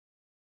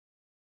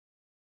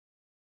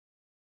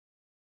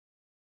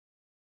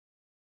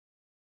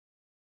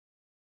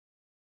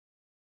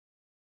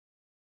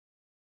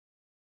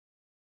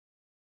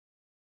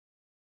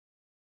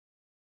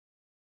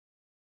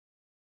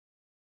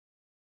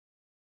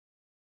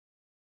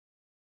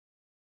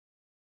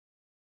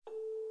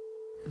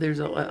There's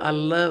a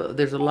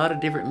lot of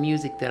different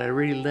music that I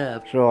really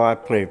love. So I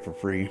play for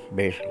free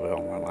basically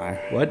all my life.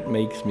 What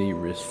makes me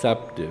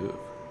receptive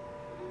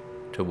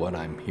to what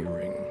I'm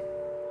hearing?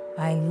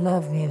 I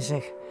love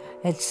music.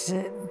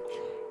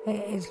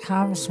 It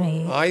calms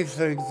me. I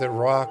think that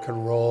rock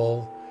and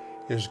roll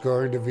is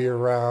going to be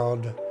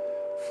around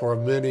for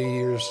many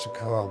years to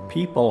come.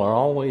 People are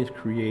always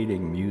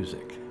creating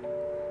music.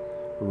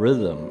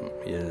 Rhythm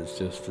is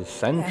just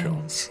essential.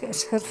 And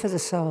it's good for the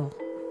soul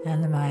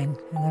and the mind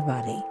and the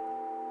body.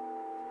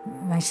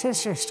 My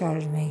sister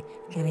started me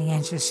getting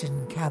interested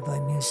in cowboy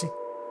music.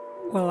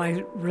 Well,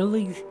 I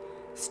really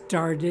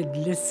started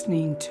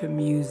listening to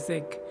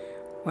music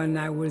when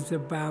I was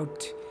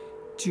about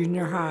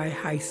junior high,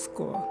 high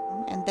school.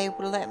 And they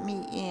would let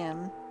me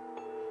in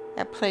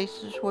at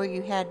places where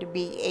you had to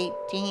be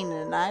 18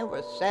 and I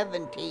was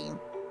 17.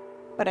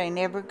 But I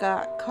never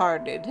got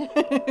carded.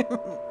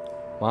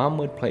 Mom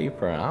would play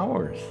for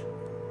hours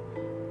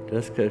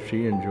just because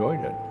she enjoyed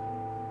it.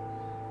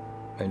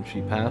 And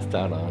she passed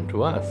that on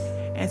to us.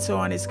 And so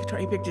on his guitar,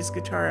 he picked his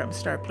guiur up and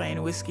started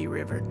playing Whiskey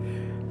River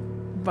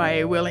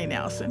by Willie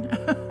Nelson.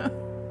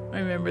 I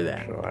remember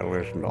that. So I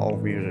listened to all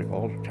music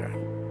all the time.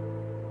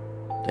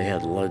 They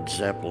had Led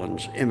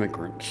Zeppelin's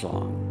Immigrant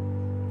Song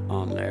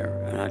on there,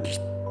 and I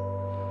just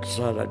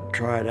decided I'd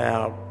try it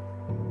out.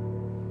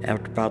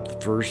 After about the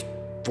first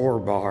 4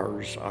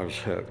 bars, I was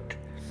hooked.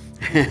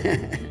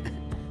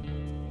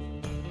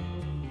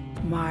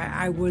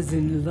 I was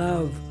in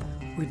love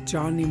with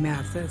Johnny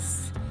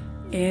Mathis.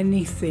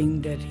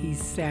 Anything that he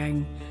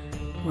sang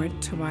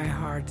went to my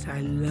heart.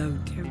 I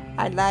loved him.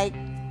 I like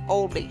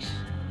oldies.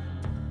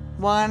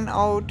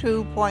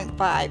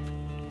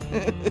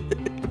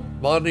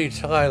 102.5. Bonnie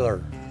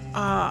Tyler.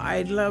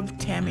 I love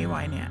Tammy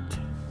Wynette.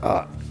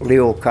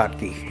 Leo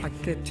Kottke.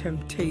 Like the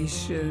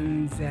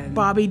Temptations and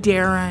Bobby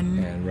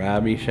Darin. And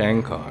Ravi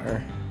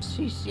Shankar.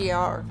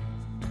 CCR.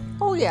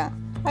 Oh yeah,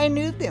 I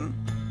knew them.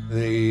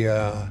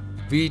 The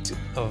beat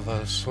of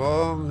a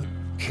song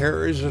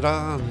carries it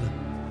on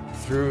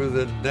through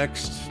the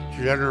next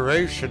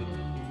generation.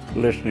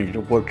 Listening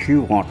to what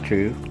you want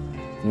to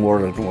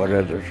more than what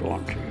others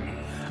want to.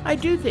 I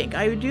do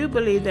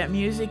believe that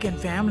music and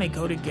family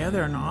go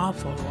together an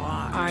awful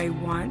lot. I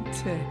want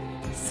to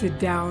sit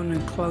down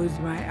and close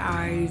my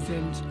eyes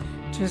and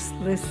just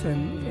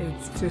listen.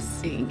 It's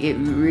just... It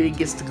really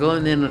gets to go,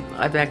 and then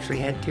I've actually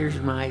had tears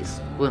in my eyes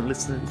when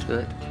listening to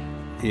it.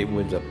 It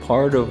was a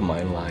part of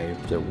my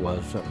life that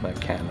wasn't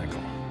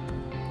mechanical.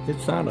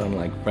 It's not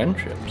unlike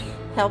friendships.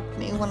 Helped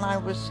me when I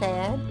was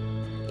sad.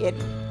 It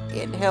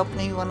helped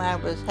me when I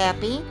was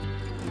happy.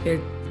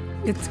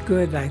 It's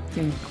good, I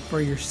think,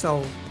 for your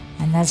soul.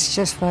 And that's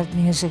just what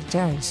music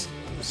does.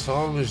 The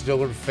songs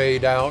don't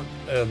fade out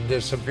and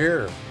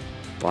disappear.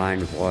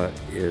 Find what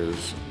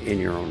is in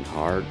your own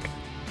heart,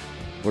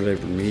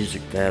 whatever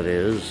music that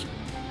is,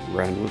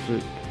 run with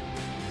it.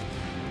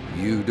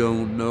 You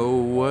don't know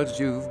what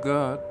you've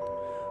got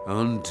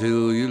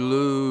until you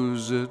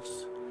lose it.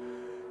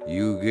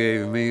 You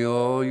gave me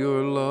all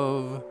your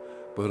love,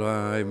 but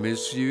I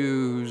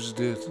misused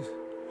it.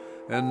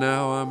 And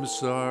now I'm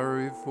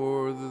sorry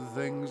for the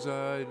things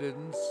I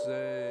didn't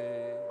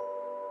say.